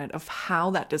reflecting on it, of how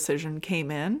that decision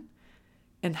came in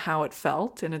and how it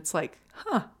felt. And it's like,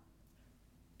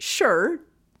 sure,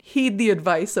 heed the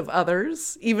advice of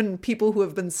others, even people who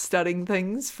have been studying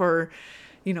things for,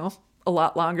 you know, a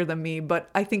lot longer than me.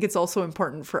 But I think it's also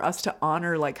important for us to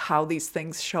honor like how these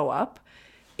things show up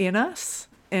in us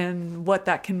and what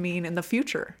that can mean in the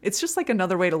future. It's just like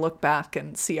another way to look back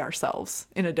and see ourselves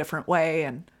in a different way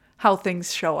and how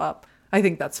things show up. I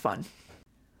think that's fun.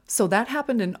 So that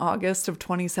happened in August of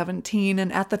 2017.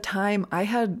 And at the time, I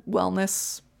had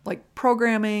wellness, like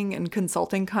programming and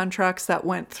consulting contracts that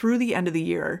went through the end of the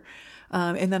year.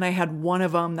 And then I had one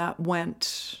of them that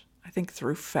went, I think,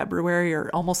 through February or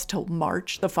almost till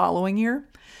March the following year.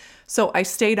 So I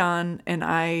stayed on and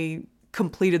I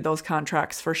completed those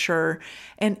contracts for sure.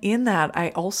 And in that, I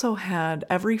also had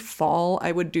every fall,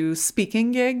 I would do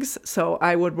speaking gigs. So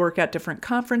I would work at different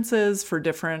conferences for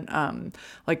different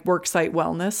like worksite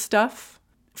wellness stuff.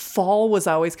 Fall was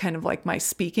always kind of like my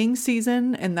speaking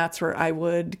season. And that's where I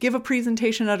would give a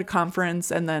presentation at a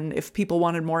conference. And then if people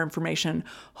wanted more information,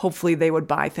 hopefully they would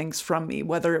buy things from me,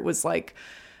 whether it was like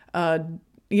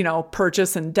you know,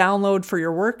 purchase and download for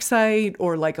your work site,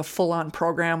 or like a full-on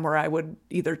program where I would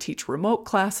either teach remote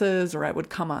classes or I would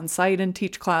come on site and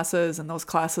teach classes. And those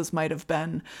classes might have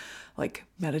been like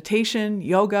meditation,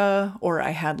 yoga, or I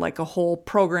had like a whole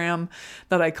program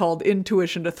that I called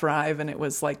Intuition to Thrive. And it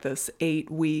was like this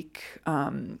 8-week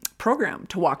program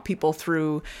to walk people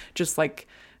through just like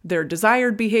their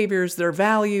desired behaviors, their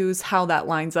values, how that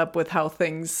lines up with how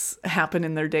things happen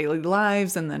in their daily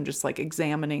lives, and then just like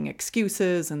examining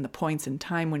excuses and the points in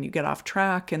time when you get off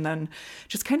track, and then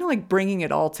just kind of like bringing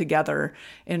it all together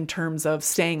in terms of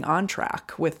staying on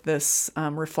track with this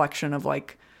reflection of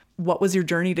like, what was your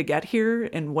journey to get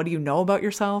here, and what do you know about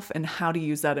yourself, and how to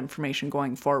use that information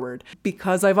going forward.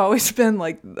 Because I've always been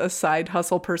like a side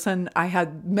hustle person, I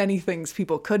had many things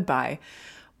people could buy.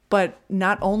 But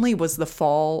not only was the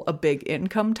fall a big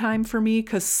income time for me,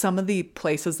 because some of the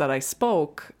places that I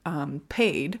spoke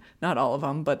paid, not all of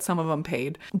them, but some of them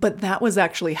paid. But that was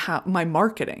actually my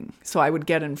marketing. So I would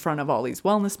get in front of all these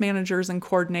wellness managers and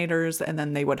coordinators, and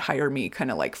then they would hire me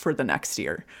kind of like for the next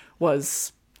year,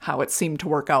 was how it seemed to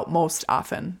work out most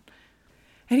often.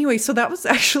 Anyway, so that was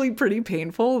actually pretty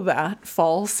painful, that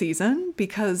fall season,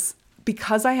 because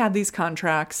I had these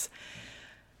contracts.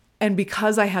 And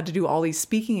because I had to do all these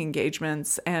speaking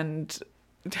engagements, and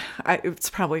it's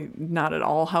probably not at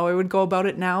all how I would go about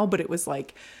it now, but it was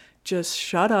like, just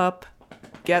shut up,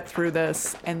 get through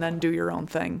this, and then do your own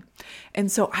thing.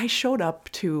 And so I showed up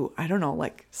to, I don't know,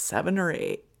 like 7 or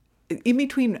 8, in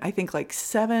between, I think like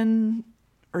 7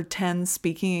 or 10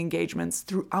 speaking engagements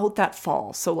throughout that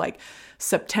fall. So like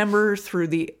September through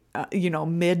the,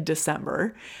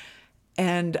 mid-December.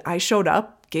 And I showed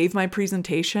up, gave my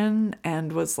presentation,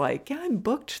 and was like, yeah, I'm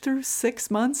booked through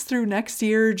 6 months through next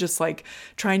year, just like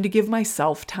trying to give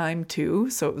myself time too.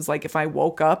 So it was like if I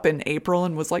woke up in April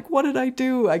and was like, what did I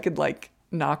do? I could like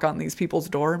knock on these people's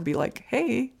door and be like,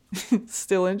 hey,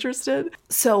 still interested?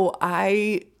 So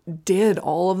I did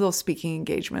all of those speaking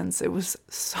engagements. It was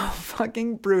so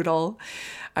fucking brutal.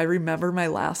 I remember my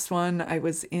last one, I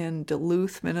was in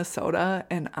Duluth, Minnesota,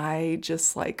 and I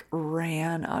just like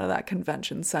ran out of that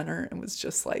convention center and was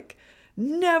just like,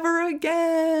 never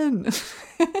again.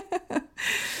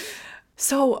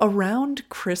 So around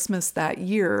Christmas that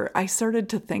year, I started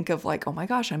to think of like, oh my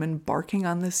gosh, I'm embarking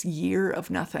on this year of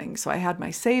nothing. So I had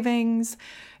my savings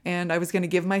and I was going to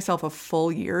give myself a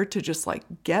full year to just like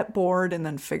get bored and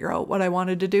then figure out what I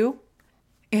wanted to do.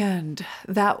 And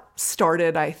that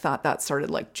started, I thought that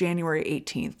started like January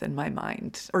 18th in my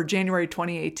mind, or January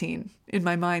 2018. In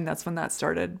my mind, that's when that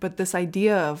started. But this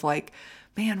idea of like,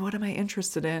 man, what am I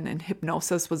interested in? And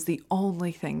hypnosis was the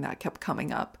only thing that kept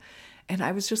coming up. And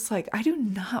I was just like, I do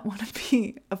not want to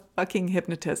be a fucking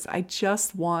hypnotist. I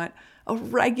just want a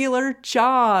regular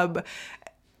job.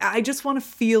 I just want to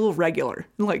feel regular,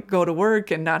 like go to work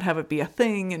and not have it be a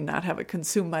thing and not have it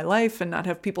consume my life and not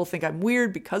have people think I'm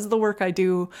weird because of the work I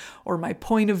do or my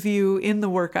point of view in the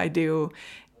work I do.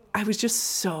 I was just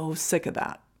so sick of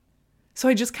that. So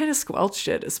I just kind of squelched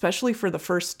it, especially for the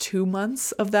first 2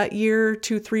 months of that year,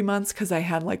 2-3 months, because I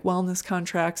had like wellness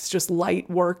contracts, just light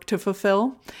work to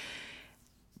fulfill.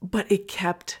 But it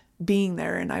kept being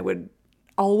there. And I would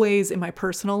always in my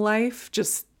personal life,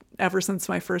 just ever since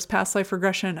my first past life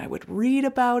regression, I would read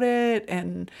about it.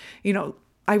 And,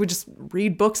 I would just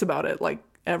read books about it, like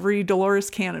every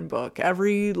Dolores Cannon book,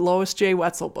 every Lois J.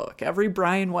 Wetzel book, every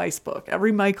Brian Weiss book,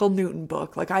 every Michael Newton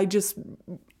book. Like I just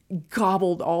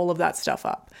gobbled all of that stuff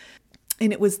up.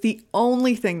 And it was the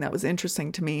only thing that was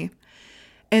interesting to me.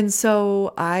 And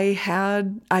so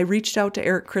I reached out to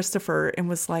Eric Christopher and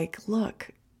was like, look,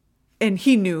 and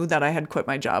he knew that I had quit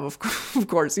my job. Of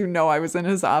course, I was in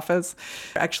his office.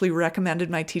 I actually recommended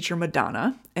my teacher,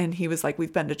 Madonna. And he was like,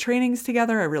 we've been to trainings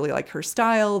together. I really like her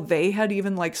style. They had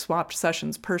even like swapped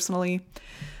sessions personally.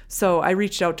 So I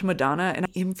reached out to Madonna, and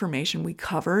information we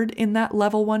covered in that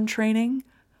level 1 training,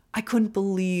 I couldn't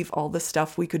believe all the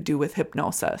stuff we could do with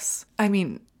hypnosis. I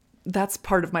mean, that's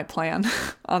part of my plan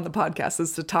on the podcast,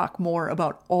 is to talk more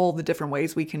about all the different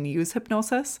ways we can use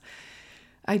hypnosis.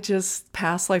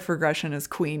 Past life regression is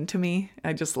queen to me.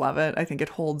 I just love it. I think it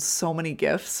holds so many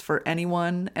gifts for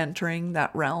anyone entering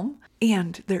that realm.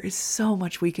 And there is so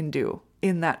much we can do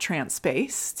in that trance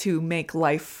space to make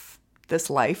this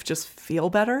life just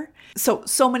feel better.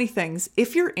 So many things.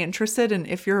 If you're interested and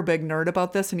if you're a big nerd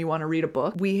about this and you want to read a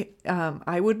book,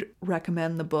 I would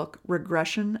recommend the book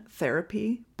Regression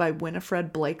Therapy by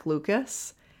Winifred Blake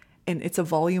Lucas. And it's a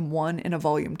volume 1 and a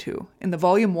volume 2. And the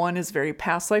volume 1 is very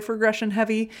past life regression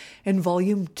heavy. And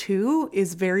volume 2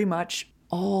 is very much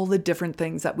all the different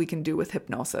things that we can do with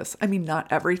hypnosis. I mean, not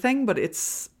everything, but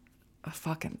it's a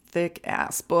fucking thick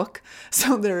ass book.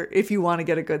 So if you want to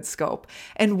get a good scope.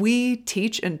 And we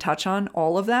teach and touch on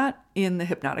all of that in the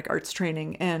hypnotic arts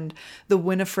training. And the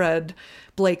Winifred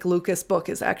Blake Lucas book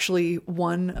is actually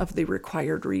one of the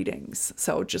required readings.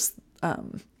 So just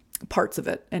parts of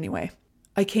it anyway.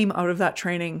 I came out of that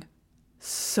training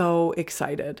so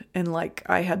excited. And like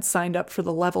I had signed up for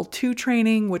the level 2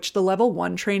 training, which the level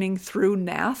 1 training through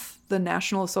NATH, the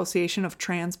National Association of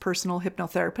Transpersonal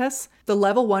Hypnotherapists. The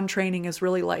level 1 training is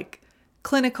really like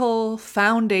clinical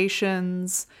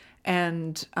foundations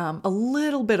and a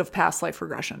little bit of past life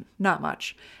regression, not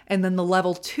much. And then the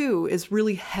level 2 is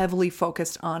really heavily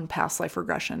focused on past life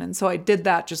regression. And so I did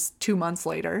that just 2 months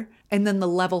later. And then the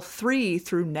level 3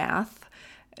 through NATH,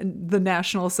 the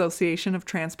National Association of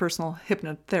Transpersonal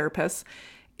Hypnotherapists,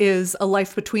 is a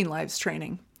life between lives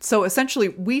training. So essentially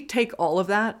we take all of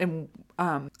that, and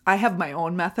I have my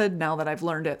own method now that I've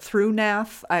learned it through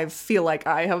NATH. I feel like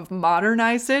I have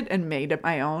modernized it and made it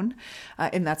my own.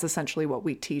 And that's essentially what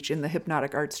we teach in the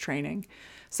hypnotic arts training.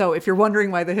 So if you're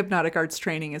wondering why the hypnotic arts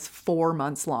training is 4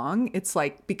 months long, it's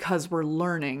like because we're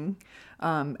learning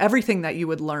everything that you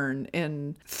would learn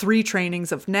in 3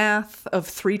 trainings of NATH, of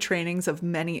 3 trainings of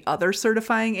many other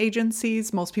certifying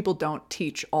agencies. Most people don't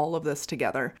teach all of this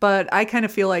together. But I kind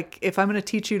of feel like if I'm going to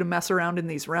teach you to mess around in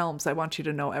these realms, I want you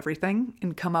to know everything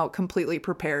and come out completely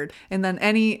prepared. And then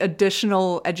any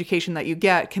additional education that you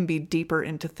get can be deeper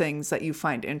into things that you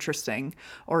find interesting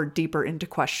or deeper into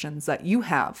questions that you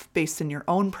have based in your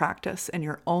own practice and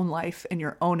your own life and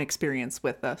your own experience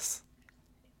with this.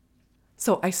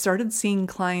 So I started seeing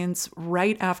clients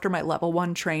right after my level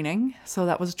 1 training. So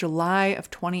that was July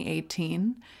of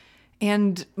 2018.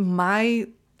 And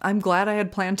I'm glad I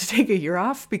had planned to take a year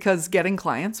off because getting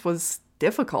clients was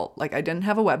difficult. Like I didn't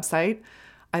have a website.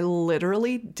 I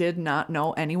literally did not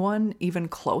know anyone even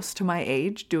close to my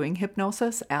age doing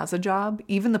hypnosis as a job.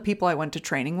 Even the people I went to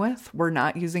training with were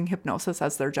not using hypnosis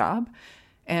as their job.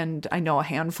 And I know a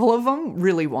handful of them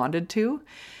really wanted to.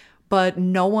 But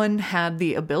no one had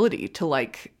the ability to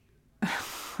like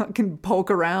can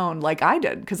poke around like I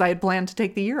did because I had planned to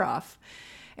take the year off.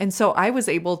 And so I was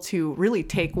able to really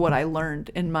take what I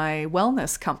learned in my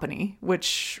wellness company,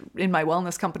 which in my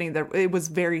wellness company, it was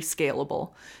very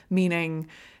scalable, meaning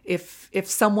if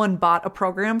someone bought a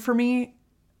program for me,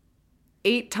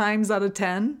 8 times out of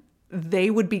 10, they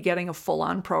would be getting a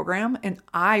full-on program and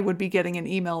I would be getting an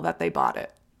email that they bought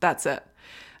it. That's it.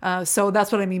 So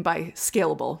that's what I mean by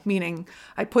scalable, meaning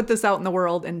I put this out in the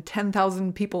world and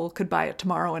 10,000 people could buy it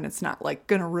tomorrow and it's not like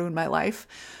going to ruin my life.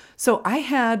 So I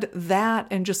had that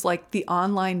and just like the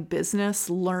online business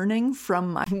learning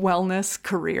from my wellness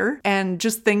career and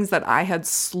just things that I had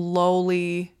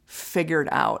slowly figured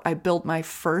out. I built my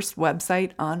first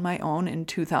website on my own in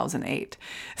 2008.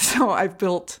 So I've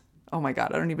built, oh my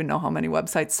God, I don't even know how many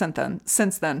websites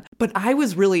since then. But I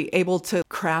was really able to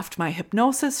craft my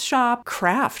hypnosis shop,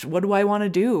 what do I want to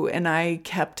do? And I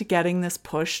kept getting this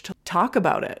push to talk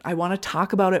about it. I want to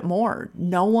talk about it more.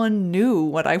 No one knew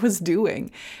what I was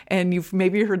doing. And you've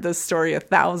maybe heard this story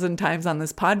 1,000 times on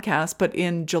this podcast, but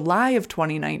in July of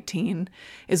 2019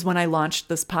 is when I launched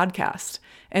this podcast.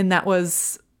 And that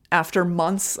was after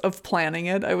months of planning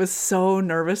it. I was so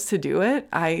nervous to do it.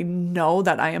 I know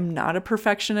that I am not a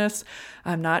perfectionist.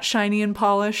 I'm not shiny and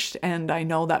polished. And I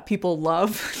know that people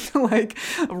love to like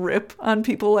rip on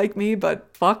people like me,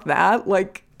 but fuck that.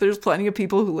 Like there's plenty of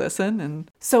people who listen.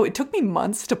 And so it took me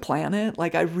months to plan it.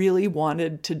 Like I really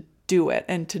wanted to do it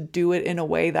and to do it in a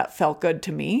way that felt good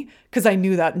to me because I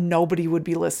knew that nobody would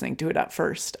be listening to it at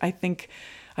first.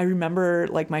 I remember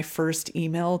like my first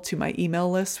email to my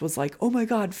email list was like, oh my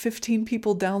God, 15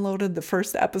 people downloaded the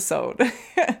first episode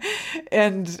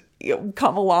and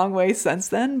come a long way since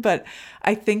then. But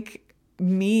I think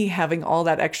me having all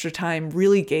that extra time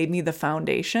really gave me the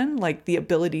foundation, like the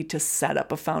ability to set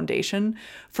up a foundation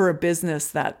for a business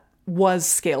that was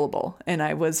scalable. And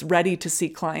I was ready to see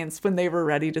clients when they were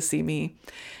ready to see me.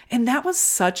 And that was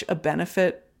such a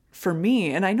benefit for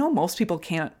me. And I know most people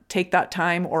can't take that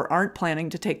time or aren't planning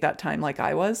to take that time like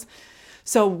I was.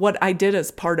 So what I did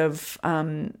as part of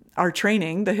our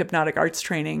training, the Hypnotic Arts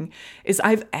training, is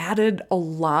I've added a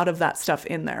lot of that stuff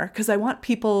in there because I want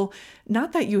people,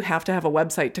 not that you have to have a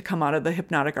website to come out of the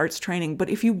Hypnotic Arts training, but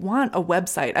if you want a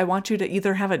website, I want you to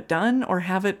either have it done or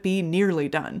have it be nearly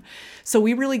done. So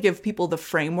we really give people the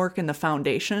framework and the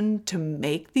foundation to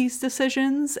make these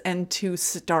decisions and to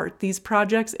start these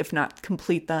projects, if not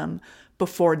complete them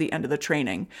before the end of the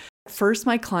training. First,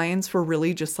 my clients were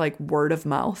really just like word of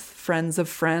mouth, friends of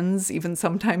friends, even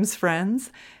sometimes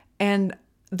friends. And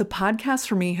the podcast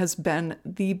for me has been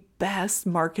the best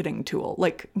marketing tool.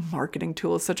 Like marketing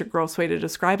tool is such a gross way to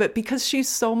describe it because she's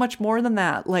so much more than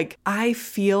that. Like I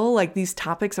feel like these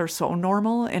topics are so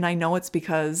normal and I know it's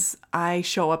because I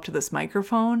show up to this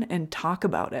microphone and talk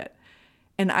about it.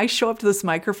 And I show up to this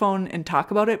microphone and talk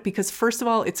about it because first of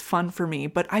all, it's fun for me,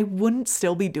 but I wouldn't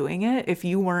still be doing it if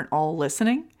you weren't all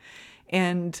listening.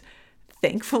 And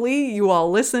thankfully, you all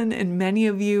listen, and many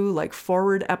of you like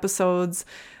forward episodes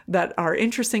that are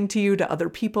interesting to you to other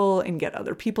people and get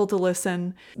other people to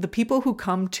listen. The people who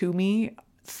come to me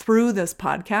through this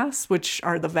podcast, which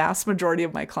are the vast majority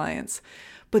of my clients,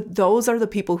 but those are the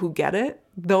people who get it.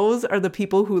 Those are the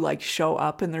people who like show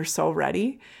up and they're so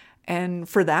ready. And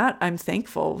for that, I'm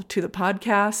thankful to the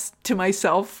podcast, to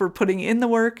myself for putting in the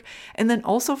work, and then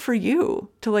also for you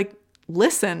to like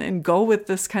listen and go with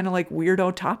this kind of like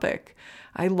weirdo topic.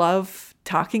 I love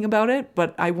talking about it,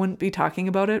 but I wouldn't be talking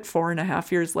about it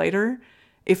 4.5 years later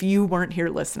if you weren't here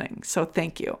listening. So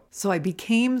thank you. So I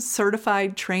became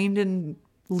certified, trained in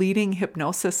leading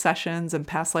hypnosis sessions and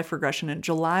past life regression in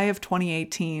July of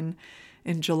 2018.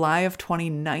 In July of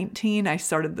 2019, I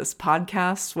started this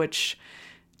podcast, which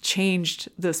changed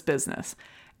this business.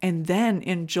 And then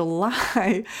in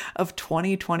July of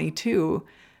 2022,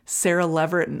 Sarah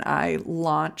Leverett and I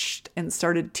launched and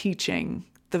started teaching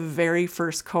the very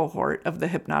first cohort of the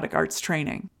Hypnotic Arts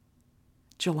training.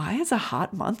 July is a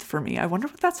hot month for me. I wonder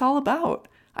what that's all about.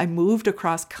 I moved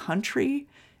across country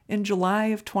in July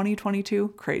of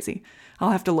 2022. Crazy.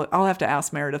 I'll have to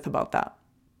ask Meredith about that.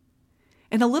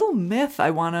 And a little myth I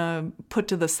want to put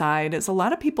to the side is a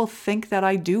lot of people think that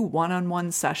I do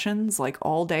one-on-one sessions like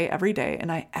all day, every day, and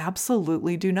I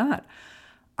absolutely do not.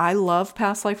 I love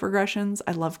past life regressions.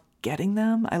 I love getting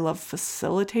them. I love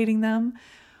facilitating them,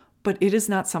 but it is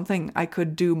not something I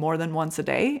could do more than once a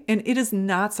day, and it is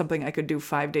not something I could do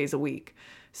 5 days a week.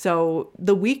 So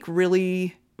the week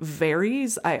really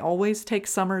varies. I always take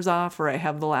summers off, or I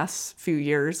have the last few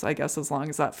years. I guess as long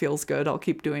as that feels good, I'll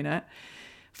keep doing it.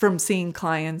 From seeing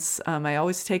clients, I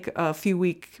always take a few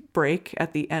week break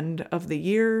at the end of the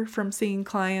year from seeing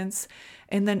clients.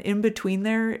 And then in between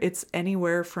there, it's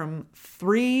anywhere from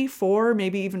 3, 4,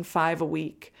 maybe even 5 a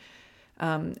week.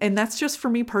 And that's just for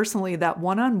me personally. That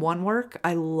one-on-one work,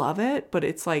 I love it, but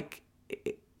it's like,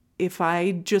 if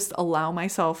I just allow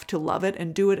myself to love it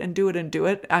and do it and do it and do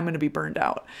it, I'm going to be burned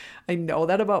out. I know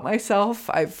that about myself.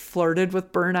 I've flirted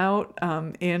with burnout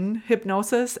in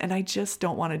hypnosis, and I just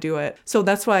don't want to do it. So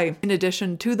that's why, in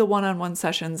addition to the one-on-one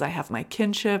sessions, I have my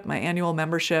kinship, my annual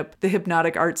membership, the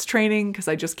Hypnotic Arts training, because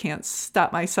I just can't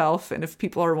stop myself. And if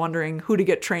people are wondering who to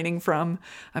get training from,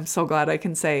 I'm so glad I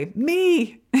can say,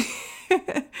 me!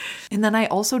 And then I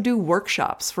also do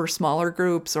workshops for smaller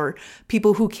groups or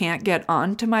people who can't get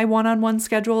onto my one-on-one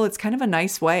schedule. It's kind of a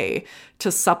nice way to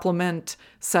supplement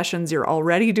sessions you're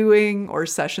already doing or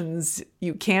sessions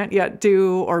you can't yet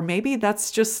do, or maybe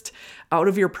that's just out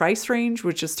of your price range,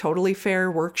 which is totally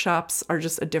fair. Workshops are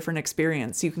just a different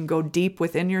experience. You can go deep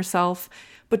within yourself,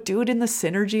 but do it in the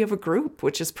synergy of a group,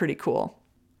 which is pretty cool.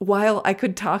 While I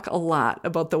could talk a lot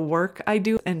about the work I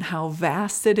do and how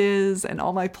vast it is and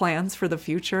all my plans for the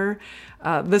future,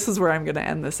 this is where I'm going to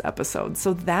end this episode.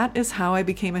 So that is how I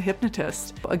became a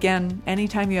hypnotist. Again,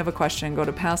 anytime you have a question, go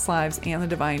to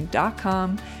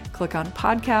pastlivesandthedivine.com, click on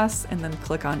podcasts, and then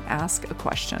click on ask a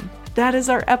question. That is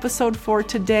our episode for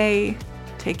today.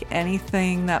 Take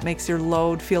anything that makes your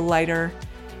load feel lighter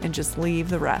and just leave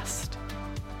the rest.